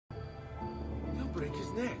break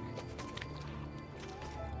his neck.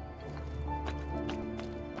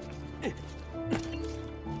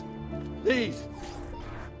 Please.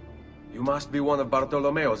 You must be one of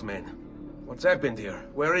Bartolomeo's men. What's happened here?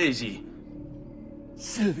 Where is he?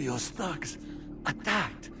 Silvio's thugs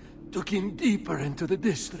attacked, took him deeper into the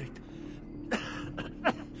district.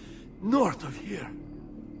 North of here.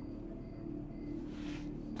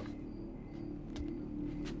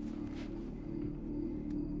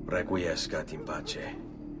 Requiescat in pace.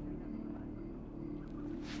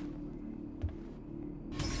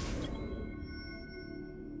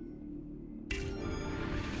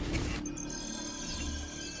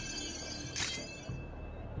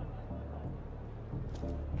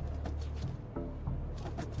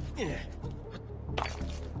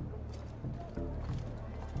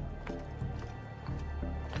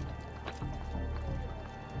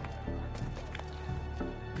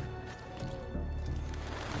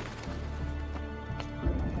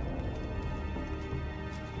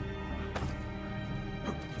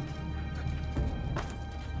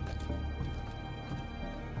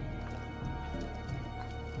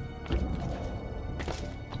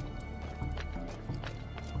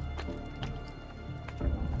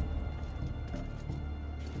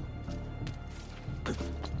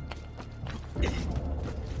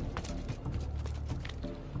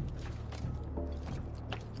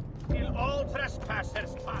 All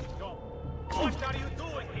trespassers, Pacho. What are you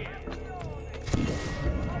doing here?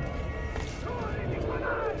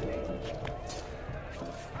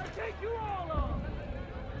 I'll take you all on!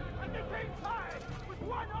 At the same time, with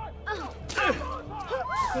one arm!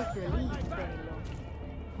 Take the lead, Bello.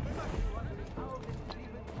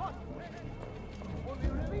 Only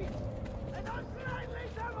release, and I'll gladly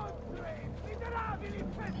demonstrate! Miserabili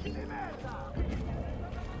pezzi di merda!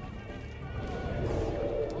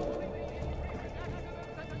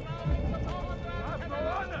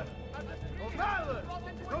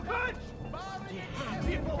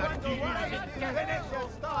 People wonder why the Venetian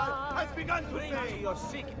star has begun to fade. You're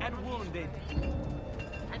sick and wounded.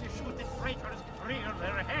 And you shoot the traitors, rear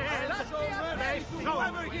their heads.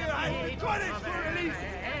 Whoever here has the courage to release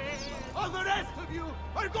all the rest of you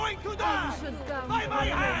are going to die! By my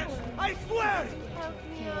hands, I swear it!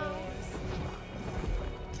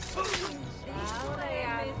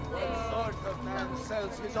 What sort of man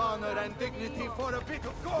sells his honor and dignity for a bit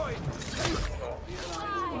of coin?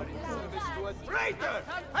 Realize in service to a traitor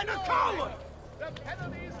and a coward! The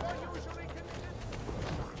penalties are usually conditioned.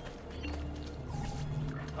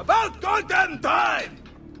 About goddamn time!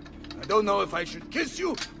 I don't know if I should kiss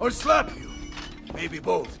you or slap you. Maybe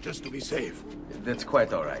both, just to be safe. That's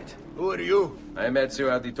quite all right. Who are you? I'm Ezio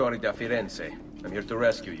Auditore da Firenze. I'm here to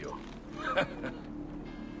rescue you.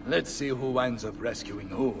 Let's see who winds up rescuing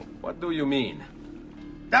who. What do you mean?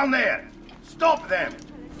 Down there! Stop them!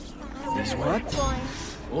 This what?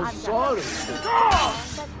 Oh, sorry. Go!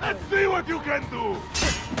 Let's see what you can do!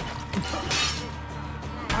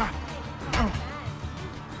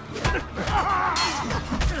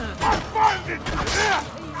 I found it! Here!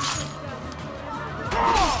 Go!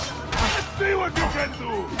 Let's see what you can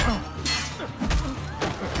do!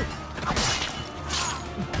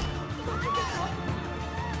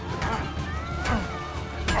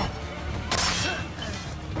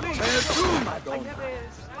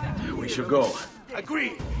 We should go.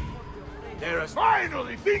 Agree. There is...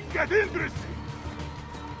 Finally, things get interesting!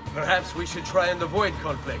 Perhaps we should try and avoid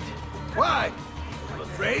conflict. Why? You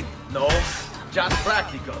afraid? No, just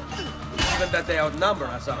practical. Even that they outnumber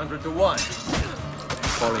us 100 to 1.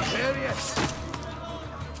 Folly. There, yes.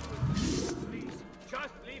 Please,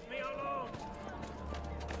 just leave me alone!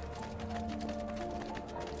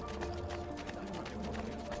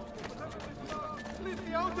 Leave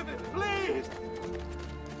me out of it, please!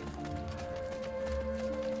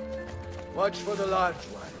 Watch for the large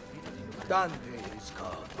one. Dante is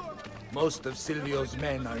called. Most of Silvio's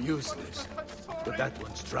men are useless, but that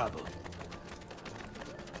one's trouble.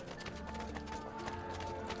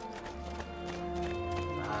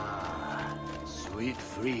 Ah, sweet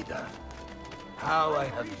Frida. How I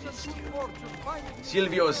have missed you.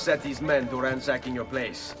 Silvio set his men to ransacking your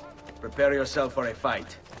place. Prepare yourself for a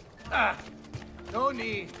fight. Ah, no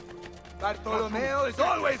need. Bartolomeo is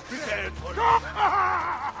always prepared for it.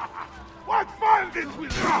 What fun this will be!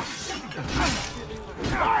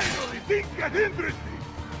 Finally, things get interesting!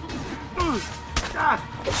 God!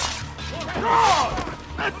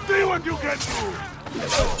 Let's see what you can do!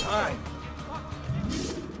 Time.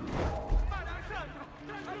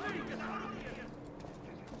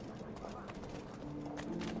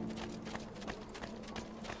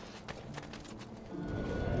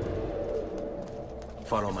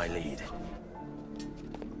 Follow my lead.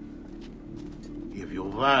 If you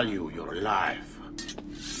value your life,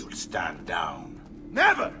 you'll stand down.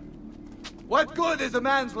 Never! What good is a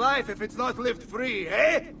man's life if it's not lived free,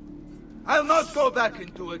 eh? I'll not go back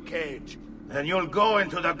into a cage. Then you'll go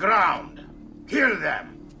into the ground. Kill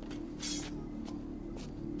them.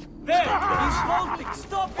 There! He's holding!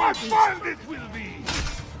 Stop it! What fun it will be!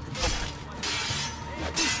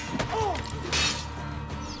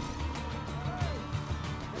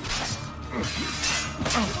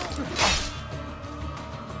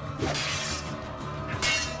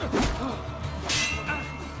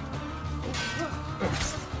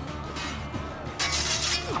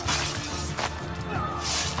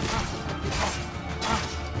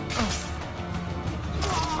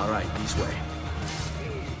 All right, this way.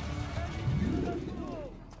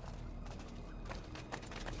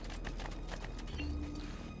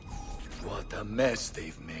 What a mess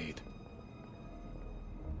they've made.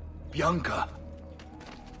 Bianca.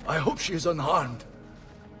 I hope she is unharmed.